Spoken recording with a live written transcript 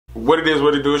What it is,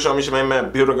 what it do, show me your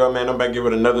man, Build a Gun, man. I'm back here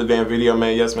with another damn video,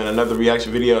 man. Yes, man, another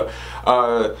reaction video.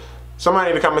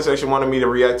 Somebody in the comment section wanted me to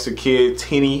react to Kid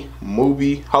Tini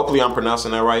movie. Hopefully I'm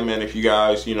pronouncing that right, man. If you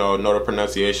guys, know the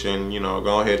pronunciation,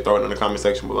 go ahead, throw it in the comment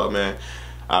section below, man.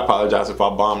 I apologize if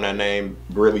I bombed that name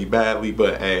really badly,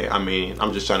 but hey, I mean,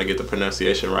 I'm just trying to get the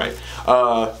pronunciation right.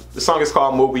 The song is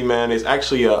called Movie, man. It's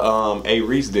actually a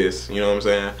Reese diss, you know what I'm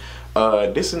saying?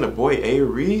 Dissing the boy A.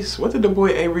 Reese. What did the boy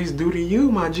A. Reese do to you,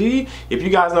 my G? If you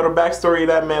guys know the backstory of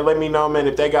that, man, let me know, man.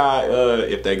 If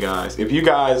you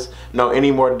guys know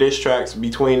any more diss tracks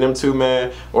between them two,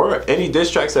 man, or any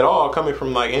diss tracks at all coming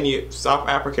from like any South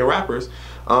African rappers,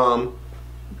 y'all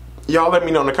let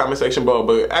me know in the comment section below.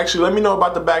 But actually, let me know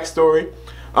about the backstory.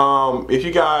 If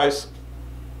you guys,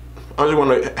 I just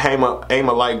want to aim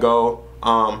a like goal.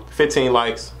 15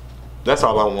 likes. That's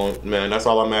all I want, man. That's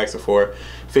all I'm asking for.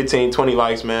 15, 20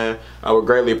 likes, man. I would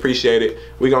greatly appreciate it.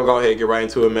 We gonna go ahead and get right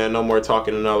into it, man. No more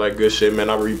talking and all that good shit, man.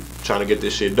 I'm really trying to get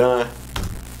this shit done.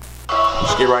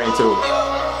 Let's get right into it.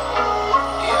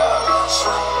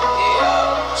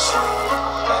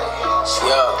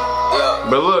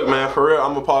 But look, man, for real,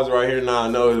 I'm gonna pause right here now. I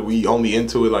know we only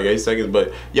into it like 8 seconds,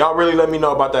 but y'all really let me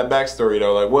know about that backstory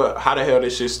though. Like, how the hell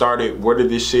this shit started? Where did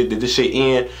this shit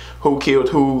end? Who killed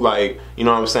who? Like, you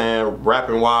know what I'm saying?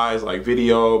 Rapping wise, like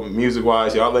video, music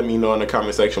wise. Y'all let me know in the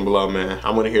comment section below, man.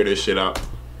 I want to hear this shit out.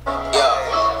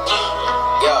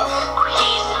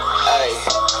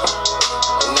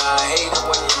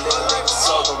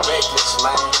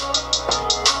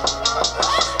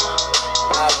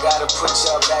 Gotta put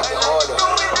y'all back in order.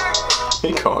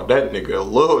 He called that nigga a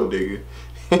little nigga.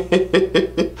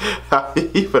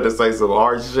 He finna say some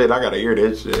hard shit. I gotta hear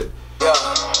that shit.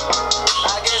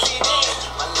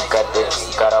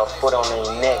 Got our foot on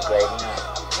their neck right now.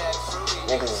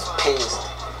 Niggas is pissed.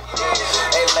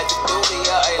 Hey, like the doobie,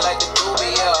 hey, like the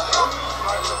doobie,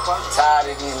 tired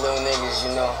of these little niggas,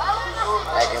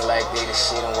 acting like they the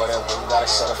shit and whatever. We gotta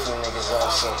shut a few niggas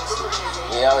up, so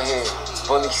we out here.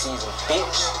 Bully season,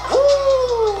 bitch.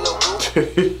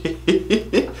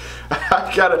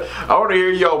 I want to hear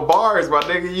your bars, my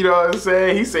nigga. You know what I'm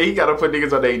saying? He said he gotta put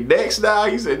niggas on their necks now.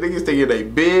 He said niggas thinking they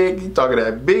big. He talking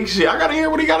that big shit. I gotta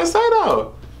hear what he gotta say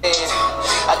though.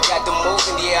 I got the moves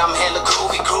and yeah, I'm hella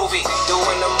groovy.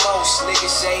 Doing the most,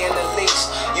 niggas saying the least.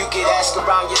 You could ask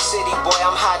around your city, boy,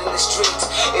 I'm hot in the streets.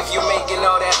 If you making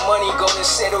all that money, go and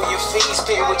settle your fees.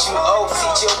 Pay what you owe,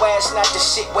 teach your ass not the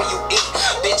shit where you eat.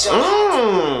 Bitch,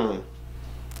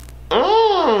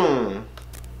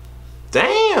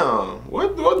 Damn.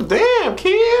 What damn,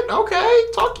 kid? Okay,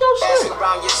 talk your shit. Ask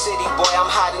around your city, boy, I'm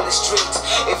hot in the streets.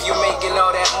 If you making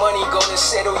all that money, go and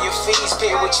settle your fees.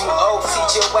 Pay what you owe,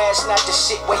 teach your ass not the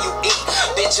shit where you eat.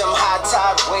 Bitch, I'm high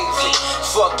tide wavy.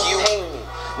 Fuck you.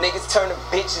 Niggas turning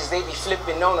bitches, they be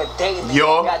flipping on a daily.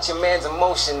 Yo. Got your man's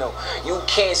emotional. You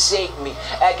can't shake me.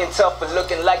 Acting tough but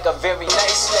looking like a very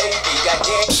nice lady.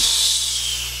 Goddamn.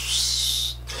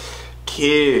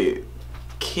 Kid,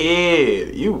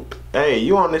 you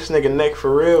on this nigga neck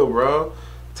for real, bro.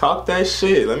 Talk that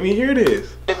shit. Let me hear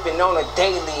this. Flipping on a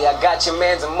daily, I got your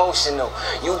man's emotional.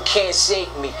 You can't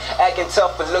shake me. Acting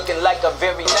tough but looking like a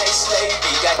very nice lady.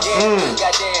 Goddamn,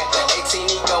 hey,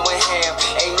 Tini going ham.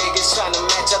 Hey, niggas trying to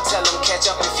match up, tell them catch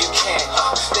up if you can.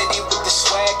 Steady with the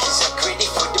swag, cause I'm gritty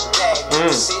for the bag.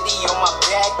 The city on my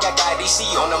back, I got EC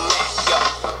on the map, yo.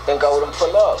 Then go with them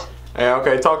pull up. Hey,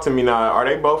 okay, talk to me now. Are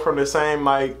they both from the same,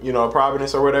 like,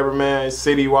 Providence or whatever, man?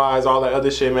 City-wise, all that other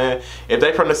shit, man. If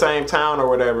they from the same town or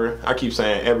whatever, I keep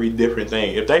saying every different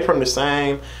thing. If they from the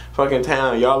same fucking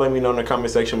town, y'all let me know in the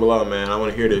comment section below, man. I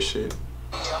want to hear this shit.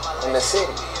 In the city.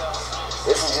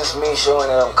 This is just me showing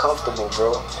that I'm comfortable,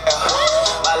 bro.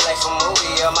 My life a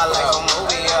movie, my life a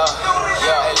movie,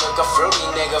 hey, look, a fruity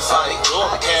nigga finally grew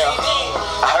up,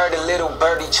 I heard a little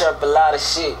birdie chirp a lot of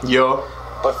shit. Yo.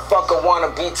 But fucker wanna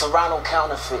be Toronto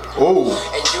counterfeit. Ooh. And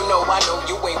I know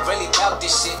you ain't really about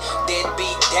this shit.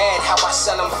 Deadbeat dad, how I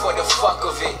sell them for the fuck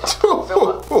of it.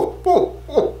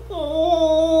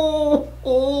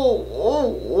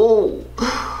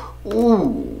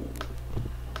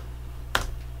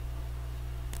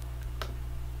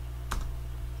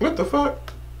 What the fuck?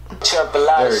 Chirp a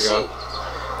lot of shit.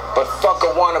 But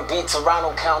fucker wanna be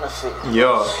Toronto counterfeit.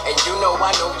 Yeah. And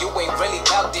I know you ain't really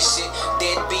about this shit.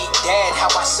 Deadbeat dad, how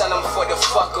I sell them for the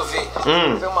fuck of it.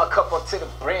 Fill my cup up to the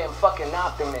brim, fucking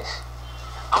optimist.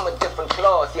 I'm a different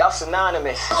cloth, y'all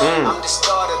synonymous. I'm the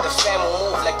starter, the family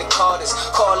move like the Carters.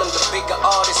 Call him the bigger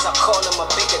artist, I call him a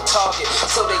bigger target.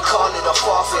 So they call it a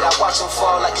forfeit. I watch them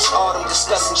fall like it's autumn.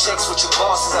 Discussing checks with your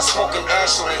bosses. I smoking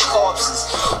ash on their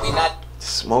corpses. We not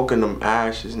smoking them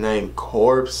ashes named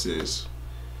corpses.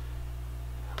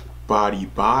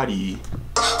 body.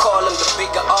 Call him the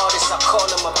bigger artist, I call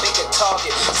him a bigger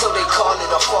target. So they call it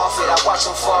a forfeit. I watch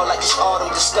them fall like it's autumn,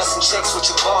 discussing checks with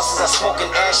your bosses. I smoking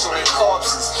ash on their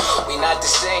corpses. We not the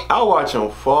same. I watch them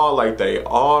fall like they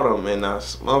autumn, and I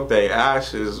smoke their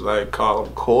ashes like call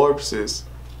them corpses.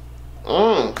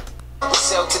 We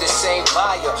sell to the same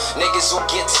buyer. Niggas will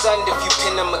get stunned if you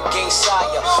pin them against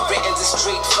sire. Written to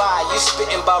straight fire. You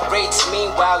spitting about rates.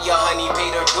 Meanwhile, your honey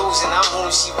paid her dues, and I'm whom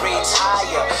she rates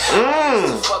higher. I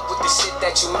used to fuck with the shit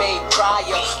that you made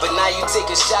prior, but now you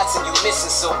taking shots and you missing,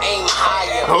 so aim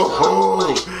higher.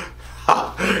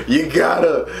 You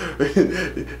gotta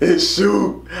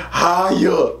shoot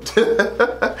higher.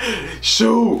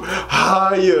 Shoot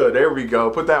higher. There we go.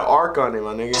 Put that arc on it,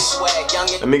 my nigga.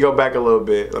 Let me go back a little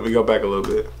bit. Fuck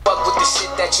with the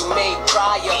shit that you made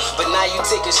prior, but now you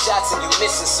taking shots and you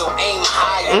missing, so aim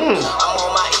higher. I'm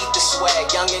on my eat the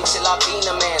swag, young and chill, I been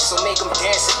a man, so make them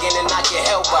dance again and I can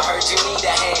help. I heard you need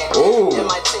a hand. It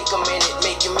might take a minute,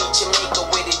 make you meet Jamaica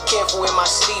with it. Careful in my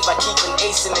sleeve, I keep an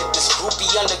ace in it. This groupie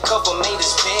undercover made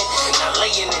his bed, not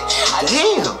laying it. I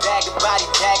just bag a body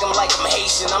bag him like I'm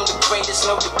Haitian. I'm the greatest,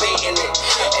 no debating it.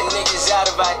 And niggas out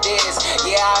of ideas.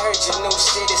 Yeah, I heard your new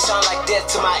shit, it sound like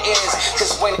death to my ears.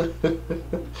 Cause when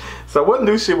So what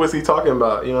new shit was he talking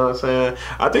about? You know what I'm saying?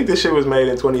 I think this shit was made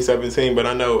in 2017, but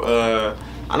I know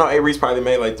A. Reese probably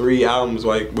made like 3 albums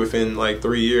like within like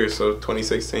 3 years, so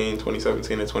 2016,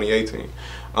 2017, and 2018.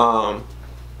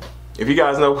 If you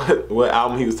guys know what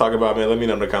album he was talking about, man, let me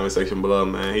know in the comment section below,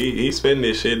 man. He's spitting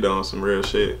this shit on some real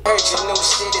shit. Heard your new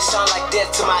shit, it sound like death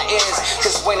to my ears.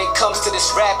 Cause when it comes to this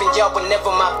rapping, y'all were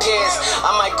never my peers.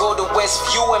 I might go to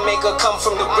Westview and make her come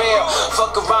from the rear.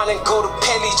 Fuck around and go to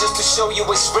Penny just to show you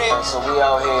it's real. So we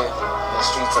out here in the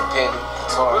streets of Penny.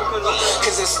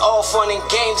 Cause it's all fun and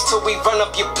games till we run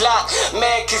up your block.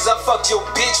 Mad cause I fucked your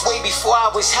bitch way before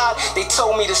I was hot. They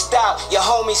told me to stop. Your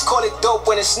homies call it dope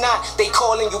when it's not. They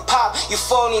calling you pop. You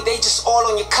phony, they just all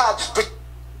on your cock.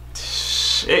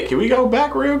 Shit, can we go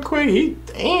back real quick?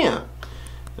 Damn.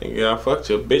 Nigga, I fucked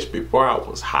your bitch before I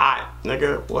was hot.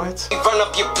 Nigga, what? Run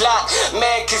up your block,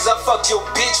 mad cause I fucked your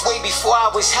bitch way before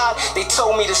I was hot. They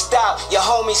told me to stop. Your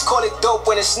homies call it dope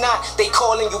when it's not. They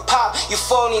calling you pop. You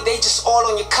phony, they just all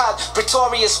on your cock.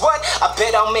 Pretoria's what? I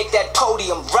bet I'll make that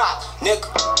podium rock, nigga.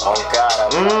 Oh God, I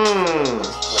will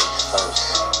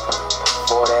first.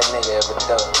 Before that nigga ever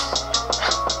does.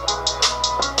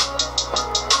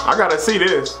 I gotta see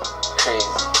this. Crazy.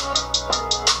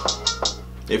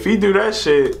 If he do that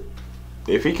shit,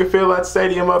 if he can fill that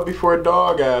stadium up before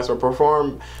dog ass or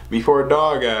perform before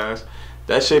dog ass,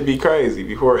 that shit be crazy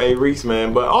before A. Reese,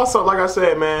 man. But also, like I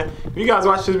said, man, if you guys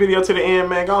watch this video to the end,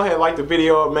 man, go ahead and like the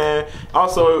video up, man.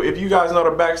 Also, if you guys know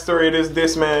the backstory of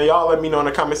this, man, y'all let me know in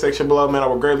the comment section below, man. I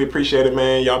would greatly appreciate it,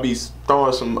 man. Y'all be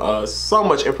throwing some so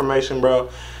much information, bro,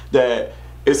 that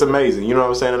it's amazing, you know what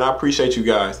I'm saying, and I appreciate you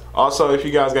guys. Also, if you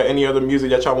guys got any other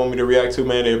music that y'all want me to react to,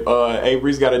 man, if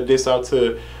Avery's got a diss out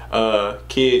to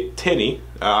Kid Tini,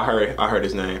 I heard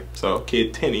his name, so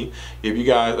Kid Tini. If you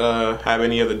guys have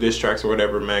any other diss tracks or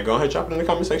whatever, man, go ahead and drop it in the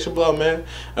comment section below, man.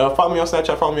 Follow me on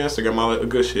Snapchat, follow me on Instagram, all that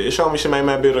good shit. It's showing me shit,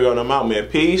 man. Build it on. I'm out, man.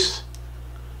 Peace,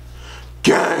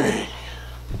 gang.